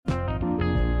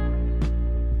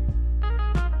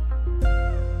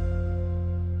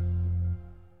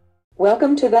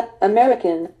Welcome to the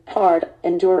American Hard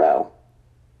Enduro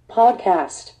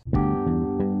podcast.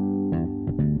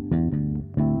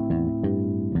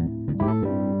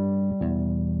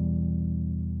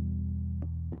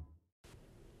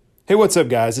 Hey, what's up,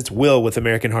 guys? It's Will with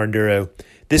American Hard Enduro.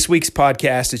 This week's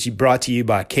podcast is brought to you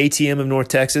by KTM of North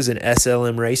Texas and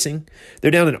SLM Racing. They're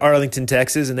down in Arlington,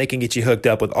 Texas, and they can get you hooked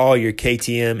up with all your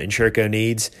KTM and Sherco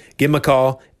needs. Give them a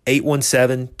call,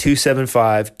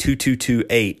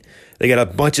 817-275-2228. They got a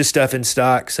bunch of stuff in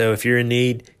stock, so if you're in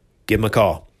need, give them a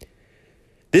call.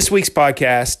 This week's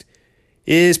podcast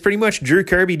is pretty much Drew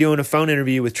Kirby doing a phone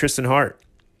interview with Tristan Hart.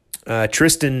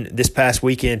 Tristan, this past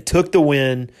weekend, took the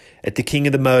win at the King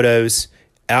of the Motos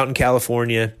out in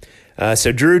California.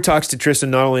 So Drew talks to Tristan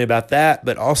not only about that,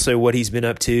 but also what he's been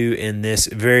up to in this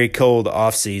very cold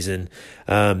offseason.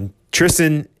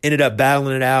 Tristan ended up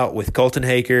battling it out with Colton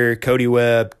Haker, Cody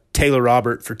Webb, Taylor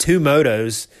Robert for two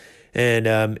motos, and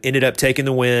ended up taking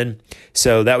the win.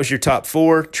 So that was your top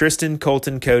four: Tristan,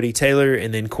 Colton, Cody, Taylor,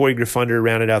 and then Corey Griffunder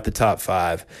rounded out the top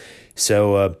five.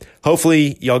 So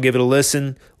hopefully y'all give it a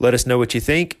listen. Let us know what you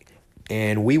think,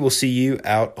 and we will see you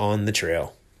out on the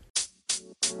trail.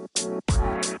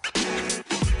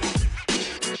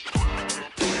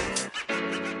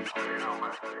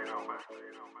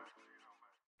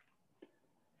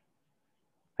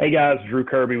 Hey guys, Drew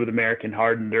Kirby with American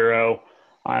Hard Enduro.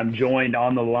 I'm joined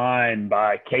on the line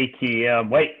by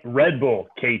Red Bull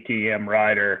KTM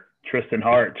rider Tristan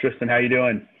Hart. Tristan, how you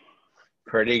doing?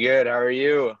 Pretty good. How are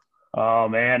you? Oh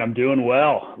man, I'm doing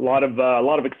well. A lot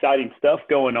of exciting stuff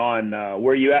going on.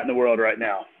 Where are you at in the world right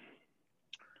now?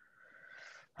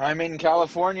 I'm in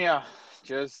California,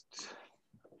 just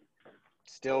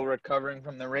still recovering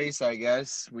from the race, I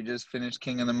guess. We just finished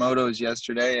King of the Motos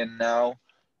yesterday, and now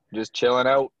just chilling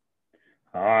out.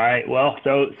 All right. Well,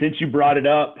 so since you brought it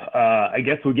up, I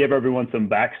guess we'll give everyone some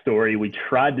backstory. We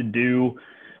tried to do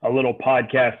a little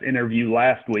podcast interview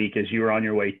last week as you were on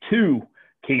your way to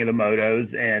King of the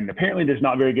Motos, and apparently there's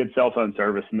not very good cell phone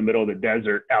service in the middle of the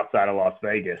desert outside of Las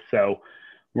Vegas. So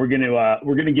we're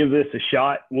gonna give this a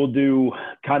shot. We'll do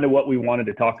kind of what we wanted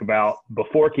to talk about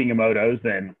before King of Motos,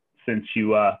 and since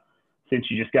you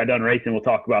just got done racing, we'll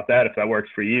talk about that if that works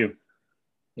for you.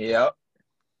 Yep.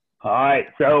 All right,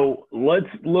 so let's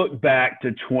look back to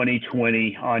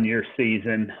 2020 on your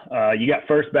season. You got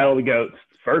first Battle of the Goats,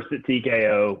 first at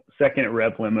TKO, second at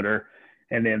Rev Limiter,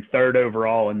 and then third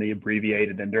overall in the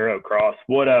abbreviated Enduro Cross.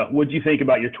 What'd you think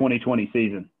about your 2020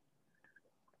 season?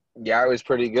 Yeah, it was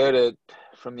pretty good.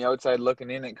 From the outside looking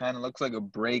in, it kind of looks like a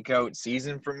breakout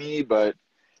season for me. But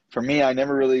for me, I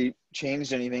never really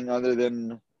changed anything other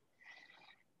than,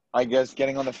 I guess,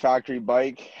 getting on the factory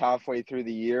bike halfway through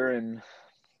the year and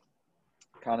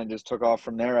kind of just took off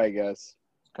from there, I guess.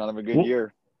 Kind of a good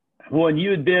year. Well, and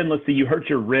you had been, let's see, you hurt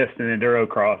your wrist in Enduro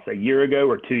Cross a year ago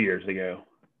or 2 years ago?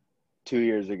 2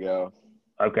 years ago.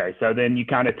 Okay, so then you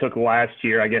kind of took last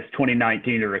year, I guess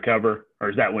 2019, to recover,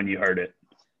 or is that when you hurt it?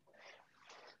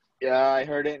 Yeah, I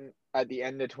hurt it at the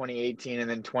end of 2018, and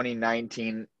then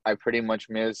 2019, I pretty much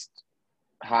missed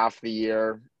half the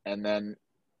year, and then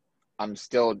I'm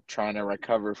still trying to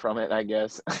recover from it, I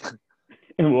guess.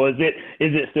 Well, is it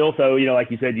still so,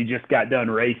 like you said, you just got done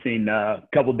racing a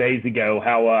couple days ago.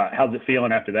 How's it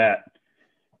feeling after that?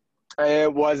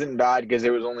 It wasn't bad because it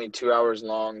was only 2 hours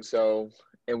long, so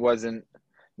it wasn't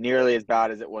nearly as bad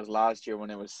as it was last year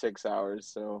when it was 6 hours.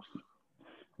 So,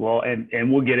 well,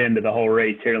 and we'll get into the whole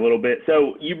race here in a little bit.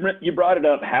 So you brought it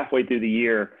up halfway through the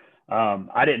year.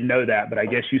 I didn't know that, but I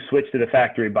guess you switched to the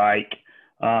factory bike.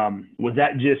 Was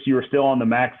that just you were still on the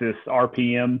Maxxis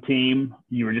RPM team?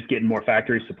 You were just getting more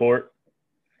factory support?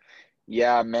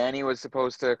 Yeah, Manny was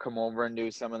supposed to come over and do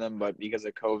some of them, but because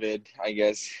of COVID, I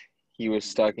guess he was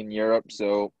stuck in Europe,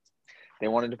 so they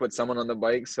wanted to put someone on the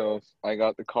bike, so I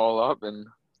got the call up, and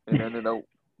it ended up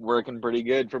working pretty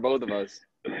good for both of us.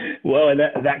 Well, and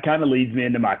that kind of leads me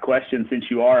into my question. Since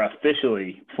you are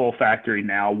officially full factory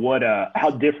now,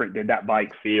 how different did that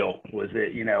bike feel? Was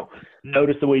it,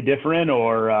 noticeably different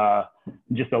or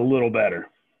just a little better?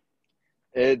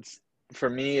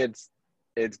 For me, it's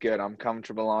good. I'm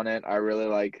comfortable on it. I really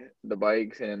like the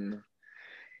bike, and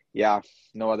yeah,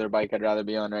 no other bike I'd rather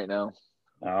be on right now.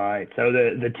 All right. So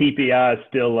the TPI is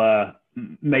still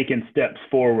making steps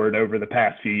forward over the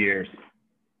past few years.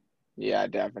 Yeah,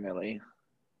 definitely.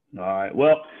 All right.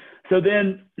 Well, so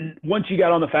then once you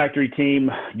got on the factory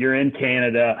team, you're in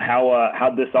Canada.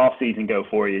 How'd this off season go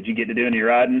for you? Did you get to do any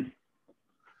riding?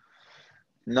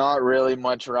 Not really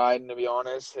much riding, to be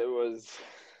honest. It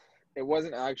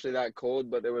wasn't actually that cold,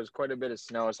 but there was quite a bit of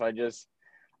snow. So I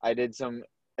did some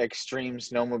extreme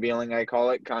snowmobiling, I call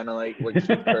it, kind of like what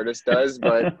Keith Curtis does,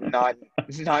 but not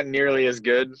nearly as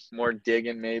good, more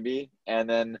digging maybe. And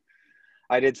then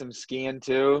I did some skiing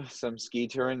too, some ski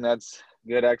touring. That's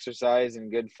good exercise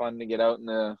and good fun to get out in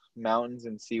the mountains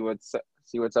and see what's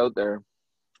out there.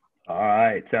 All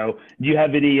right. So do you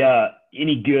have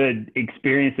any good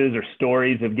experiences or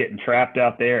stories of getting trapped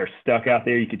out there or stuck out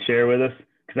there you could share with us?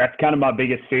 Because that's kind of my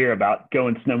biggest fear about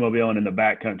going snowmobiling in the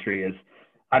backcountry is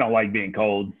I don't like being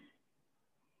cold.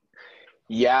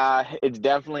 Yeah, it's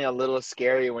definitely a little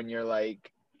scary when you're like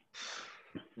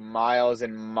miles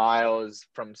and miles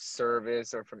from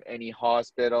service or from any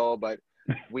hospital, but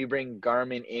we bring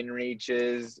Garmin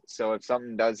InReaches, so if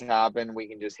something does happen, we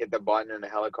can just hit the button and the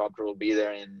helicopter will be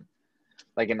there in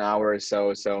like an hour or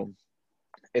so. So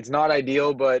it's not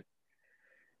ideal, but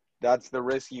that's the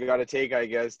risk you got to take, I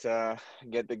guess, to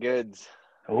get the goods.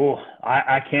 Oh,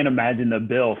 I can't imagine the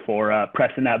bill for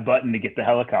pressing that button to get the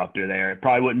helicopter there. It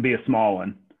probably wouldn't be a small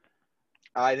one.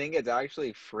 I think it's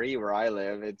actually free where I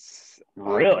live. It's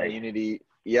really community.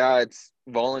 Yeah, it's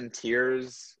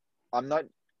volunteers. I'm not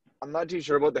too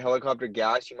sure about the helicopter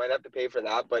gas. You might have to pay for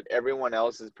that, but everyone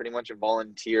else is pretty much a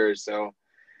volunteer. So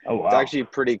oh wow, it's actually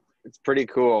pretty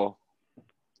cool.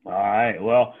 All right,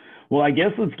 well, I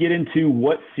guess let's get into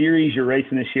what series you're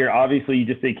racing this year. Obviously, you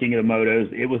just did King of the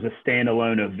Motos. It was a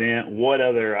standalone event. What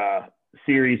other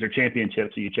series or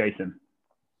championships are you chasing?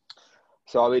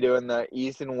 So I'll be doing the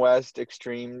East and West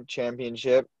Extreme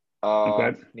Championship,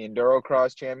 Okay. the Enduro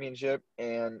Cross Championship,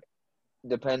 and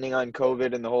depending on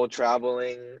COVID and the whole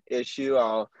traveling issue,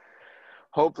 I'll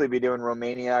hopefully be doing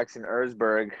Romaniacs in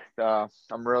Erzberg.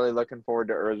 I'm really looking forward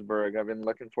to Erzberg. I've been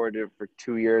looking forward to it for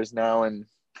 2 years now, and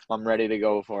I'm ready to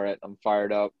go for it. I'm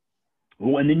fired up.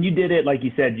 Well, and then you did it, like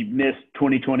you said, you missed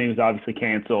 2020 was obviously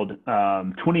canceled.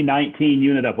 2019, you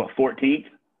ended up, 14th?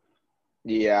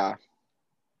 Yeah.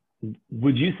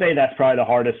 Would you say that's probably the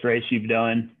hardest race you've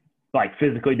done, like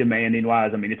physically demanding wise?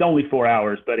 I mean, it's only 4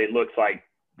 hours, but it looks like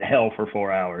hell for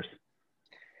 4 hours.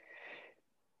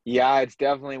 Yeah, it's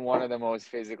definitely one of the most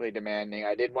physically demanding.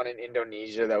 I did one in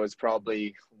Indonesia that was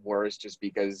probably worse just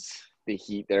because the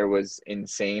heat there was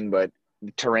insane. But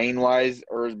terrain-wise,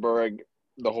 Erzberg,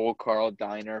 the whole Carl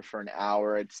Diner for an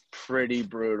hour, it's pretty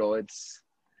brutal.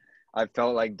 I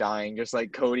felt like dying, just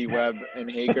like Cody Webb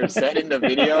and Hager said in the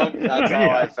video. That's how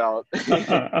I felt.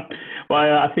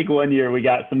 Well, I think one year we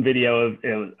got some video of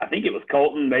I think it was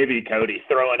Colton, maybe Cody,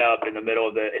 throwing up in the middle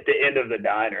of at the end of the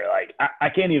diner. Like I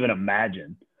can't even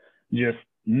imagine. Just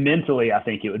mentally, I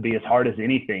think it would be as hard as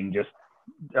anything. Just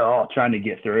trying to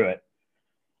get through it.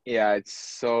 Yeah, it's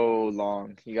so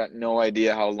long. You got no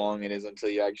idea how long it is until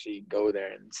you actually go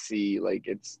there and see. Like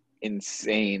it's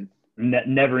insane.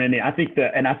 Never ending. I think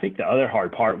the other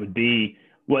hard part would be,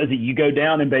 you go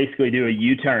down and basically do a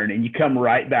U-turn and you come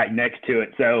right back next to it.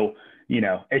 So,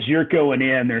 as you're going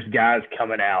in, there's guys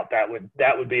coming out. That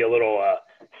would be a little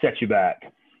set you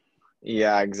back.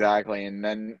 Yeah, exactly. And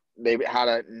then they had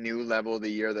a new level the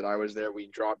year that I was there. We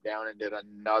dropped down and did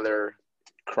another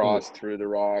cross through the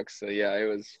rocks. So yeah,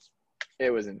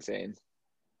 it was insane.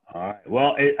 All right.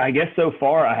 Well, I guess so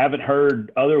far I haven't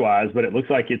heard otherwise, but it looks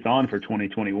like it's on for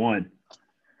 2021.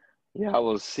 Yeah,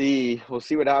 we'll see. We'll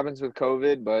see what happens with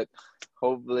COVID, but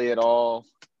hopefully it all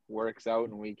works out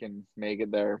and we can make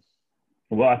it there.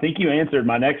 Well, I think you answered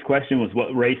my next question was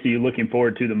what race are you looking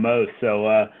forward to the most?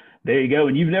 So there you go.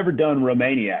 And you've never done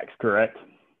Romaniacs, correct?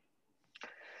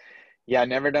 Yeah,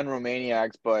 never done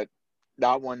Romaniacs, but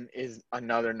that one is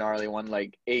another gnarly one,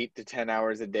 like 8 to 10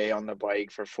 hours a day on the bike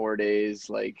for 4 days.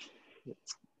 Like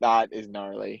that is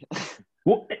gnarly.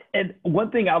 Well, and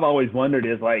one thing I've always wondered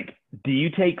is like, do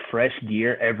you take fresh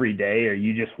gear every day or are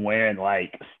you just wearing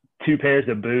like 2 pairs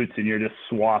of boots and you're just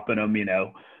swapping them,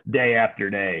 day after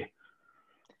day?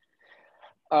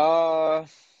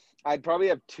 I'd probably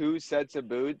have 2 sets of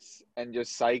boots and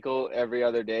just cycle every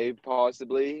other day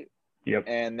possibly. Yep.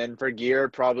 And then for gear,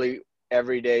 probably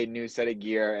every day new set of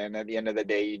gear, and at the end of the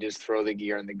day you just throw the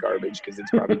gear in the garbage because it's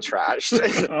probably trashed.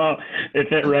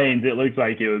 If it rains, it looks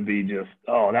like it would be just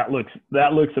that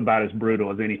looks about as brutal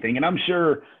as anything. And I'm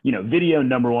sure video,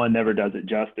 number one, never does it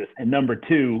justice, and number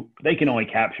two, they can only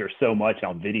capture so much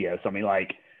on video. So I mean,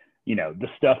 like the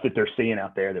stuff that they're seeing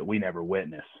out there that we never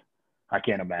witness, I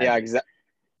can't imagine. Yeah,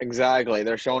 exactly.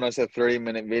 They're showing us a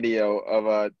 30-minute video of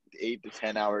a 8 to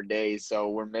 10 hour day, so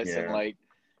we're missing like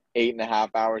 8.5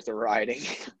 hours of riding.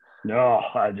 No.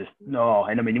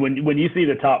 And I mean, when you see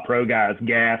the top pro guys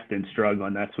gassed and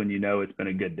struggling, that's when it's been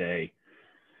a good day.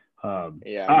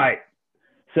 Yeah. All right.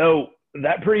 So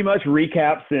that pretty much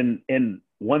recaps. And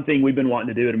one thing we've been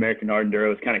wanting to do at American Hard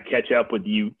Enduro is kind of catch up with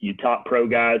you top pro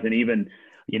guys, and even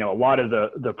a lot of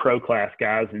the pro class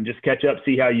guys and just catch up,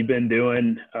 see how you've been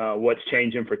doing, what's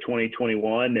changing for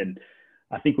 2021. And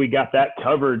I think we got that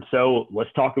covered. So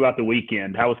let's talk about the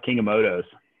weekend. How was King of Motos?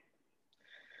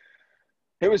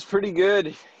 It was pretty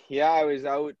good. Yeah, I was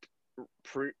out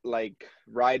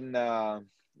riding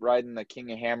the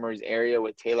King of Hammers area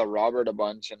with Taylor Robert a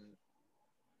bunch, and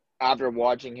after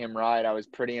watching him ride, I was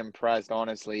pretty impressed,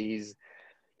 honestly. He's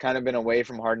kind of been away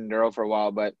from hard enduro for a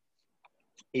while, but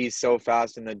he's so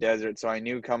fast in the desert. So I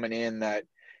knew coming in that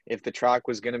if the track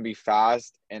was going to be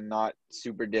fast and not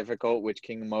super difficult, which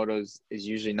King of Motos is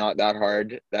usually not that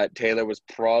hard, that Taylor was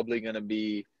probably going to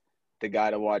be the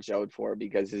guy to watch out for,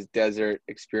 because his desert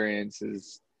experience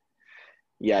is,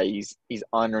 he's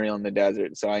unreal in the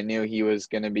desert. So I knew he was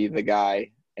going to be the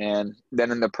guy. And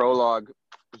then in the prologue,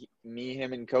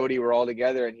 him and Cody were all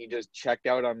together, and he just checked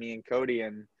out on me and Cody,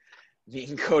 and me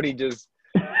and Cody just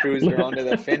cruised around to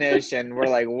the finish, and we're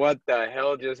like, what the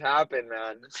hell just happened,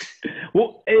 man?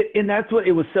 Well, and that's what,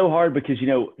 it was so hard because,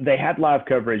 they had live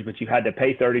coverage, but you had to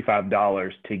pay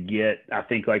 $35 to get, I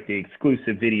think, like the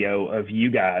exclusive video of you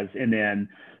guys. And then,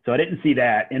 so I didn't see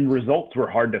that, and results were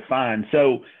hard to find.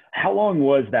 So how long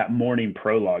was that morning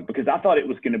prologue? Because I thought it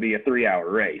was going to be a 3-hour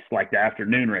race, like the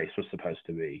afternoon race was supposed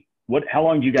to be. How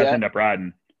long did you guys end up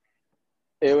riding?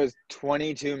 It was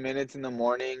 22 minutes in the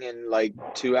morning and like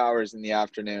 2 hours in the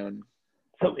afternoon.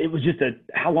 So it was just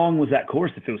how long was that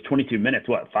course if it was 22 minutes?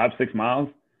 What, 5-6 miles?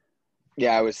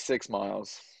 Yeah, it was 6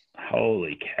 miles.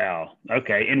 Holy cow.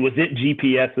 Okay. And was it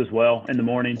GPS as well in the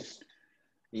morning?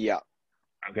 Yeah.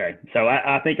 Okay. So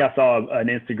I think I saw an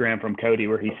Instagram from Cody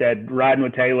where he said riding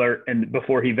with Taylor and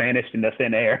before he vanished into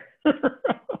thin air.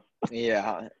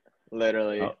 Yeah,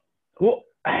 literally. Well,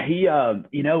 he'd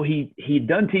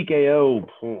done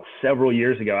TKO several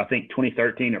years ago, I think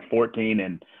 2013 or 14.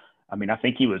 And I mean, I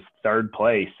think he was third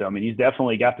place. So, I mean, he's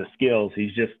definitely got the skills.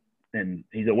 He's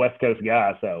a West Coast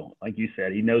guy. So like you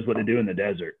said, he knows what to do in the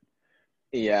desert.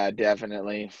 Yeah,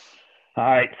 definitely. All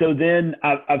right. So then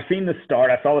I've seen the start.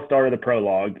 I saw the start of the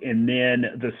prologue and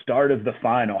then the start of the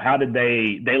final. How did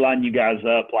they line you guys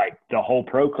up? Like the whole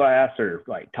pro class or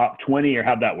like top 20, or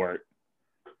how'd that work?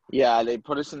 Yeah, they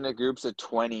put us in the groups of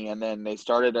 20, and then they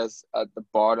started us at the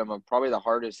bottom of probably the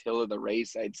hardest hill of the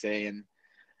race, I'd say. And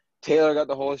Taylor got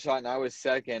the whole shot, and I was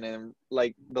second. And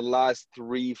like the last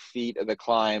 3 feet of the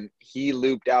climb, he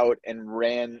looped out and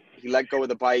ran. He let go of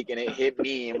the bike, and it hit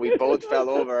me, and we both fell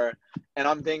over. And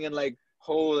I'm thinking, like,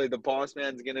 holy, the boss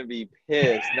man's gonna be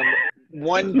pissed.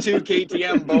 1, 2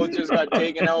 KTM both just got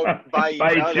taken out by each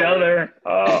other.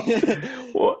 Oh.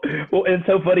 Well, it's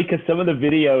so funny because some of the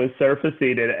video is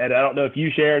surfacing, and I don't know if you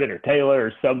shared it or Taylor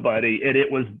or somebody, and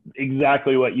it was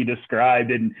exactly what you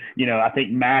described. And, I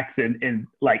think Max and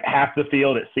like half the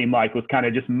field, it seemed like, was kind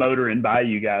of just motoring by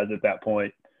you guys at that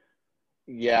point.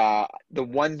 Yeah, the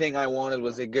one thing I wanted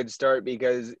was a good start,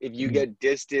 because if you get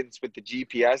distance with the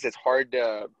GPS, it's hard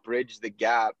to bridge the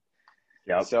gap.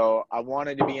 Yep. So I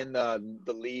wanted to be in the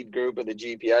lead group of the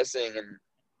GPSing, and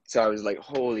so I was like,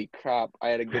 holy crap, I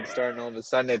had a good start, and all of a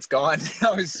sudden it's gone.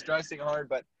 I was stressing hard,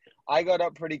 but I got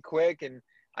up pretty quick, and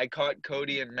I caught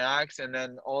Cody and Max, and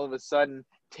then all of a sudden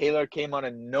Taylor came out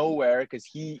of nowhere because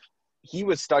he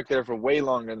was stuck there for way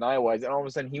longer than I was, and all of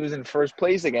a sudden he was in first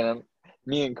place again. And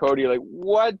me and Cody are like,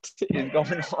 what is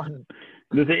going on?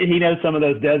 Does he know some of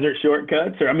those desert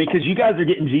shortcuts? Or, I mean, because you guys are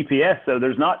getting GPS, so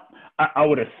there's not, I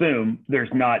would assume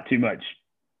there's not too much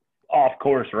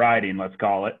off-course riding, let's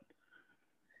call it.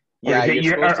 Yeah.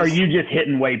 Are you just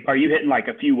hitting are you hitting like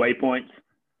a few waypoints?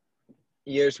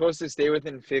 You're supposed to stay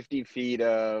within 50 feet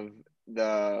of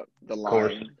the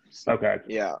line. Okay.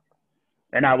 Yeah.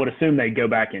 And I would assume they go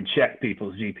back and check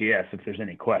people's GPS if there's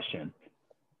any question.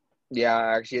 Yeah,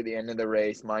 actually, at the end of the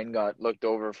race, mine got looked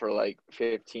over for like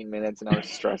 15 minutes, and I was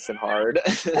stressing hard.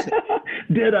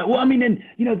 Well, I mean, and,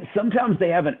 sometimes they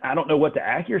haven't, I don't know what the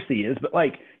accuracy is, but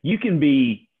like you can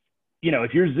be,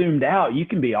 if you're zoomed out, you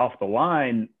can be off the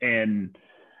line and,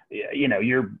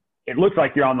 it looks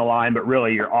like you're on the line, but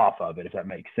really you're off of it, if that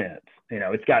makes sense.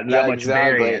 It's got that much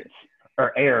variance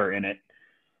or error in it.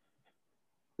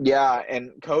 Yeah,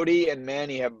 and Cody and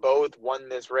Manny have both won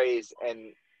this race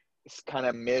and kind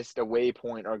of missed a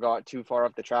waypoint or got too far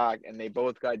off the track, and they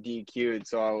both got DQ'd.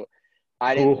 So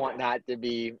I didn't want that to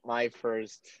be my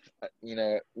first,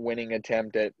 winning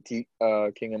attempt at King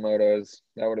of Motos.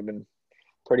 That would have been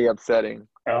pretty upsetting.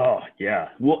 Oh, yeah.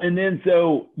 Well, and then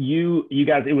so you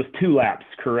guys, it was 2 laps,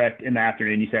 correct, in the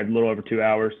afternoon? You said a little over 2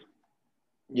 hours?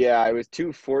 Yeah, it was 2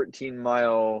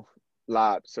 14-mile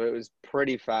laps, so it was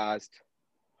pretty fast.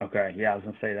 Okay, yeah, I was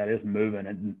going to say that is moving.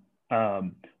 And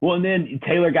Well, and then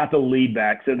Taylor got the lead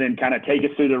back. So then kind of take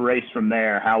us through the race from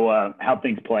there, how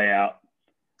things play out.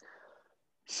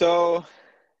 So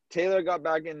Taylor got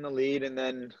back in the lead, and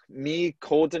then me,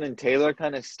 Colton, and Taylor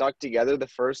kind of stuck together the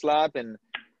first lap. And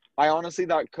I honestly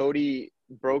thought Cody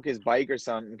broke his bike or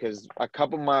something, because a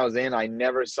couple miles in, I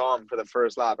never saw him for the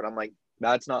first lap. And I'm like,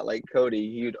 that's not like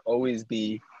Cody.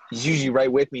 He's usually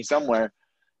right with me somewhere.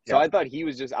 So Yeah. I thought he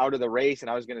was just out of the race, and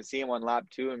I was going to see him on lap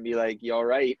 2 and be like, you all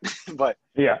right? But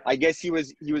Yeah. I guess he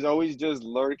was always just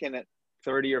lurking at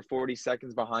 30 or 40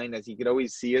 seconds behind us. He could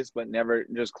always see us, but never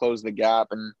just close the gap.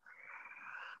 And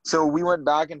so we went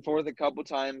back and forth a couple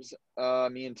times,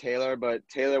 me and Taylor, but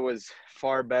Taylor was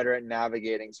far better at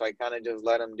navigating. So I kind of just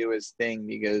let him do his thing,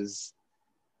 because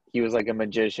he was like a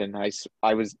magician.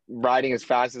 I was riding as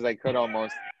fast as I could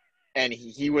almost, and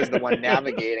he was the one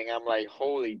navigating. I'm like,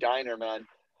 holy diner, man.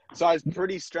 So I was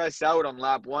pretty stressed out on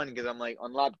lap 1, because I'm like,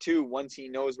 on lap 2, once he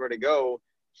knows where to go,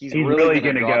 he's really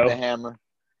going to drop the hammer.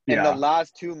 And the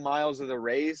last 2 miles of the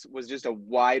race was just a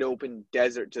wide open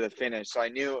desert to the finish. So I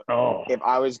knew if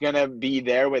I was going to be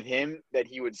there with him, that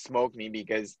he would smoke me,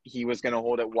 because he was going to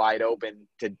hold it wide open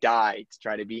to die to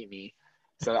try to beat me.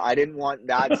 So I didn't want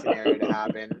that scenario to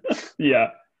happen. Yeah.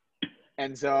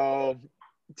 And so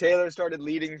Taylor started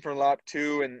leading for lap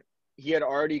 2, and he had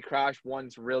already crashed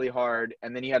once really hard,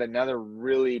 and then he had another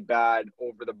really bad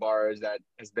over the bars that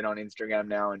has been on Instagram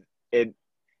now, and it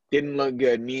didn't look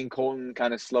good. Me and Colton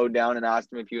kind of slowed down and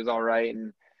asked him if he was all right,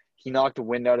 and he knocked the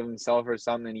wind out of himself or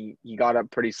something, and he got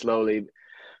up pretty slowly.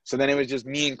 So then it was just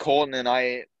me and Colton, and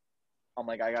I'm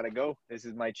like, I gotta go. This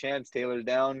is my chance. Taylor's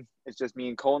down. It's just me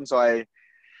and Colton. So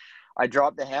I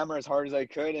dropped the hammer as hard as I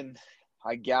could, and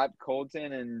I gapped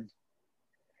Colton and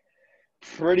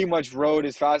pretty much rode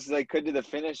as fast as I could to the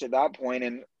finish at that point.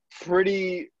 And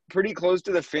pretty close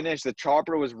to the finish, the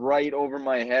chopper was right over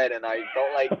my head, and I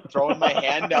felt like throwing my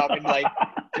hand up and like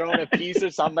throwing a piece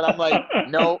of something. I'm like,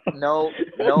 no, Go,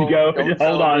 don't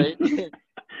hold on.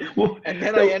 And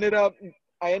then I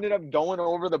ended up going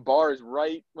over the bars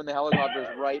right when the helicopter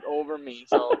was right over me.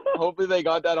 So hopefully they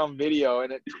got that on video,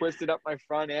 and it twisted up my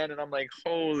front end, and I'm like,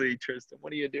 holy Tristan,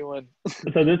 what are you doing?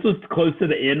 So this was close to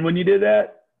the end when you did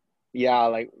that? Yeah,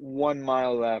 like 1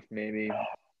 mile left maybe.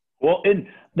 Well, and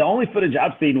the only footage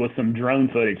I've seen was some drone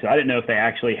footage. So I didn't know if they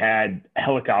actually had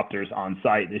helicopters on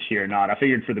site this year or not. I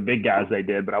figured for the big guys they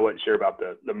did, but I wasn't sure about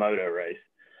the moto race.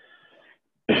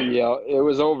 Yeah, it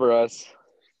was over us.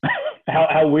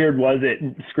 How weird was it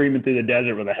screaming through the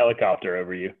desert with a helicopter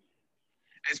over you?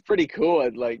 It's pretty cool.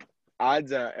 It like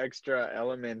adds an extra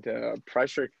element,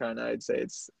 pressure kind of. I'd say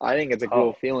I think it's a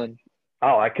cool feeling.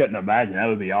 Oh, I couldn't imagine. That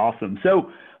would be awesome.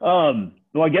 So,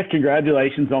 well, I guess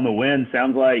congratulations on the win.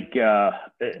 Sounds like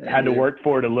had to work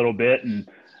for it a little bit. And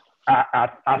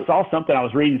I saw something. I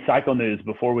was reading Cycle News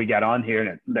before we got on here,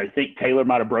 and they think Taylor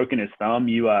might have broken his thumb.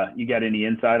 You got any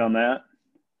insight on that?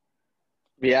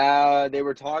 Yeah, they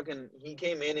were talking. He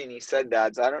came in and he said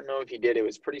that. So I don't know if he did. It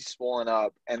was pretty swollen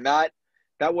up, and that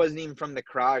wasn't even from the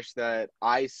crash that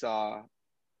I saw.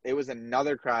 It was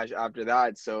another crash after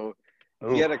that. So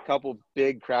he had a couple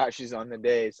big crashes on the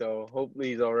day. So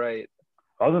hopefully he's all right.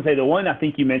 I was gonna say the one I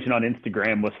think you mentioned on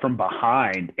Instagram was from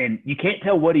behind, and you can't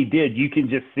tell what he did. You can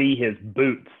just see his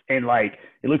boots, and like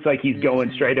it looks like he's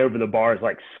going straight over the bars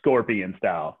like scorpion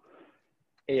style.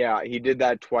 Yeah, he did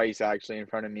that twice actually in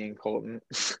front of me and Colton.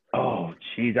 Oh,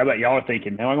 geez. I bet y'all are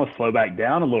thinking, man, I'm going to slow back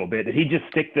down a little bit. Did he just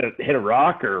hit a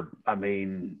rock? Or, I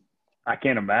mean, I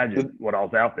can't imagine what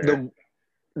all's out there.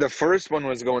 The first one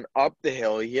was going up the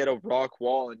hill. He hit a rock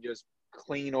wall and just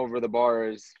clean over the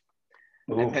bars.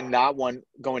 Ooh. And then that one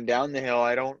going down the hill,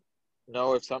 I don't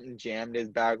know if something jammed his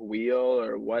back wheel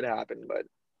or what happened, but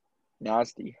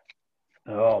nasty.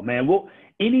 Oh, man. Well,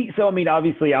 so, I mean,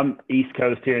 obviously I'm East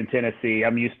Coast here in Tennessee.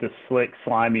 I'm used to slick,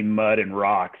 slimy mud and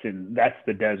rocks, and that's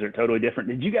the desert, totally different.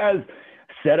 Did you guys,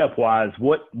 setup-wise,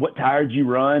 what tires you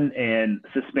run and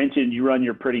suspension? You run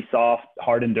your pretty soft,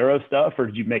 hard enduro stuff, or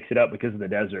did you mix it up because of the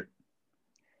desert?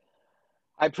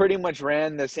 I pretty much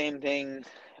ran the same thing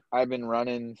I've been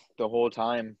running the whole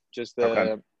time, just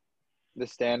the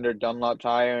standard Dunlop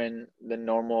tire and the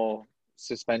normal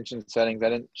suspension settings. I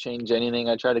didn't change anything.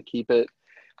 I try to keep it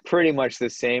pretty much the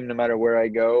same no matter where I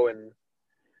go, and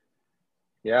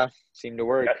yeah, seemed to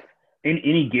work.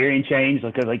 Any gearing change?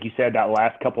 Because like you said, that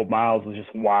last couple of miles was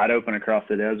just wide open across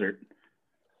the desert.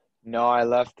 No, I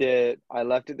left it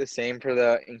the same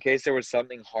in case there was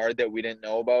something hard that we didn't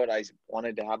know about. I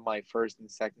wanted to have my first and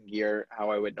second gear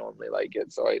how I would normally like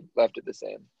it, so I left it the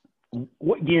same.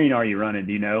 What gearing are you running?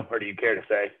 Do you know, or do you care to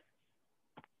say?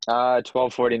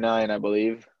 1249, I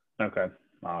believe. Okay.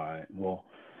 All right. Well,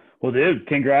 Well, dude,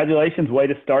 congratulations. Way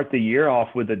to start the year off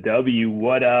with a W.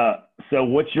 So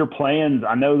what's your plans?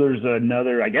 I know there's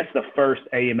another, I guess the first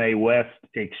AMA West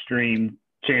Extreme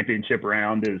Championship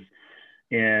round is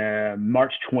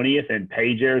March 20th in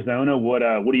Page, Arizona. What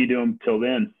are you doing till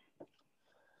then?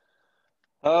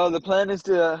 The plan is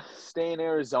to stay in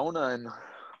Arizona and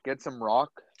get some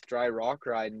dry rock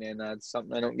riding, and that's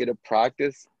something I don't get to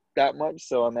practice that much.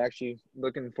 So I'm actually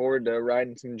looking forward to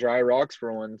riding some dry rocks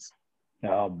for once.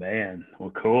 Oh, man.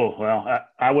 Well, cool. Well,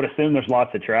 I would assume there's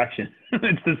lots of traction.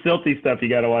 It's the silty stuff you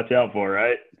got to watch out for,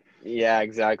 right? Yeah,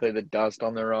 exactly. The dust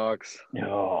on the rocks.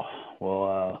 Oh,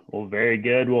 well, very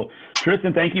good. Well,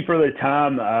 Tristan, thank you for the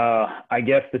time. I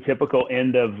guess the typical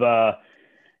end of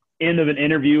an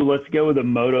interview. Let's go with the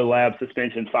Moto Lab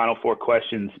suspension final 4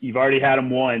 questions. You've already had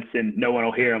them once, and no one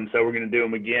will hear them, so we're going to do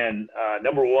them again.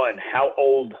 Number 1, how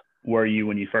old were you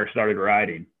when you first started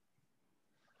riding?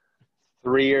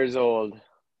 3 years old.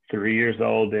 3 years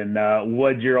old. And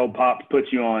what'd your old pops put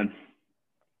you on?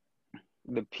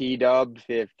 The P-Dub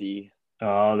 50.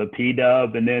 Oh, the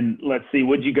P-Dub. And then let's see,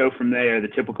 what'd you go from there? The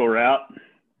typical route?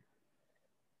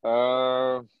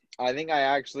 I think I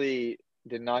actually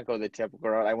did not go the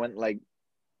typical route. I went like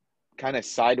kind of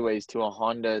sideways to a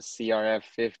Honda CRF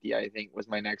 50, I think was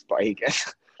my next bike.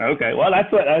 Okay. Well,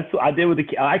 that's what I did with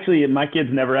actually, my kids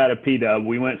never had a P-Dub.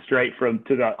 We went straight to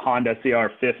the Honda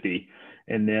CR50.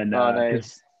 And then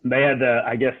nice. They had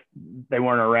I guess they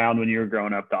weren't around when you were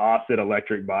growing up, the Osset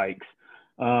electric bikes.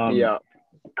 Yeah.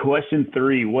 Question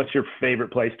 3, what's your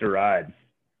favorite place to ride?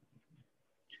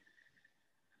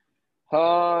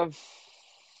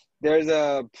 There's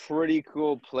a pretty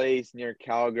cool place near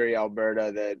Calgary,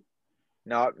 Alberta that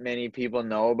not many people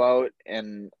know about,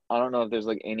 and I don't know if there's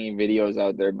like any videos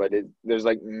out there, but there's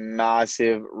like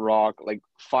massive rock, like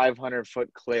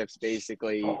 500-foot cliffs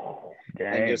basically,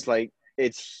 and just like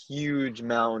it's huge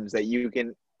mountains that you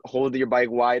can hold your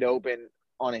bike wide open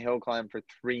on a hill climb for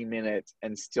 3 minutes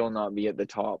and still not be at the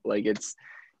top. Like it's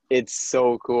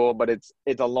so cool, but it's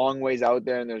a long ways out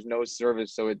there and there's no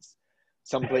service, so it's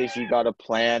someplace you got to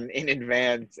plan in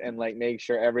advance and like make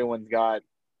sure everyone's got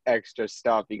extra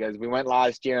stuff, because we went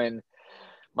last year and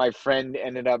my friend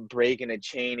ended up breaking a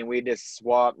chain and we just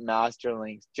swapped master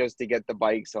links just to get the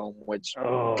bikes home, which it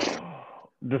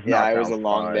was a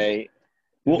long day.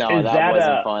 Well, no, that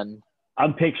wasn't fun.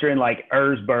 I'm picturing like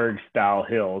Erzberg style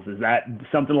hills. Is that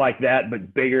something like that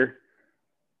but bigger?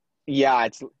 Yeah,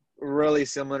 it's really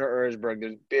similar to Erzberg.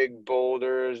 There's big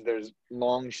boulders, there's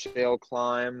long shale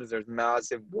climbs, there's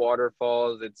massive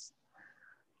waterfalls. It's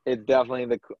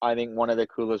definitely I think one of the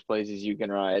coolest places you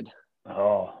can ride.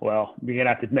 Oh, well, you're going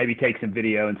to have to maybe take some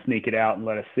video and sneak it out and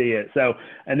let us see it. So,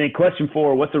 and then question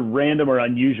 4, what's a random or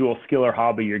unusual skill or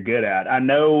hobby you're good at? I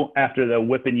know after the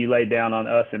whipping you laid down on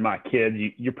us and my kids,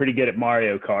 you're pretty good at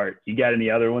Mario Kart. You got any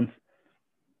other ones?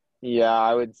 Yeah,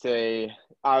 I would say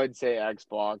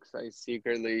Xbox. I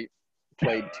secretly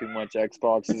played too much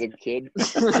Xbox as a kid.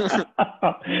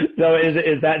 So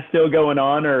is that still going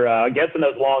on, or I guess in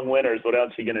those long winters, what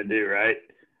else are you going to do, right?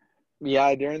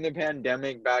 Yeah, during the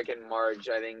pandemic back in March,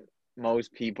 I think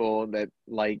most people that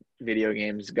like video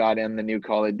games got in the new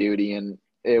Call of Duty, and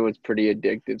it was pretty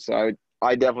addictive. So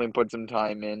I definitely put some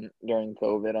time in during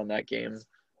COVID on that game.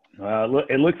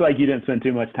 It looks like you didn't spend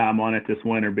too much time on it this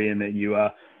winter, being that you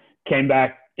came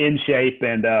back in shape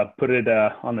and put it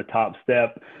on the top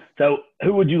step. So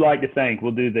who would you like to thank?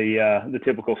 We'll do the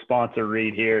typical sponsor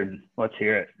read here, and let's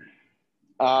hear it.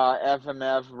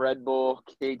 FMF, Red Bull,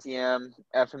 KTM,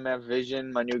 FMF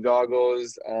Vision, my new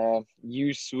goggles,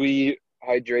 U-Sweet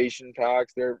hydration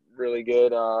packs. They're really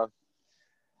good.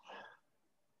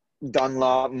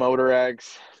 Dunlop,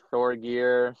 Motorex, Thor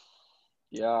Gear.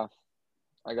 Yeah,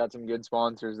 I got some good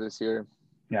sponsors this year.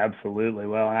 Absolutely.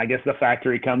 Well, I guess the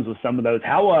factory comes with some of those.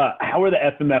 How are the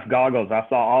FMF goggles? I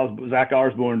saw Zach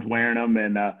Osborne's wearing them,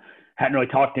 and hadn't really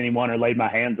talked to anyone or laid my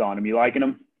hands on them. You liking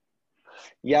them?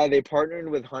 Yeah, they partnered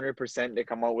with 100% to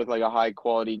come out with like a high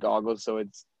quality goggle. So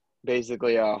it's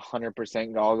basically a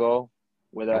 100% goggle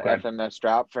with a FMF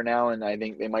strap for now. And I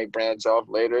think they might branch off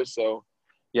later. So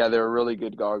yeah, they're a really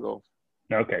good goggle.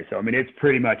 Okay. So, I mean, it's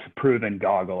pretty much a proven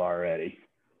goggle already.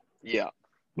 Yeah.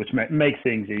 Which makes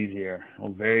things easier.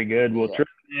 Well, very good. Well,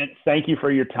 Tristan, thank you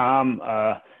for your time.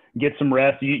 Get some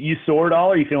rest. You sore at all,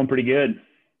 or are you feeling pretty good?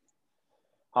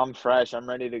 I'm fresh. I'm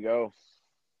ready to go.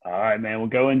 All right, man. We'll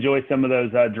go enjoy some of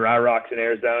those dry rocks in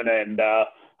Arizona, and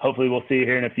hopefully we'll see you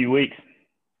here in a few weeks.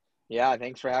 Yeah,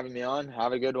 thanks for having me on.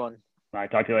 Have a good one. All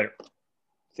right, talk to you later.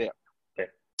 See ya.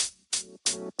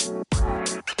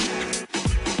 Okay.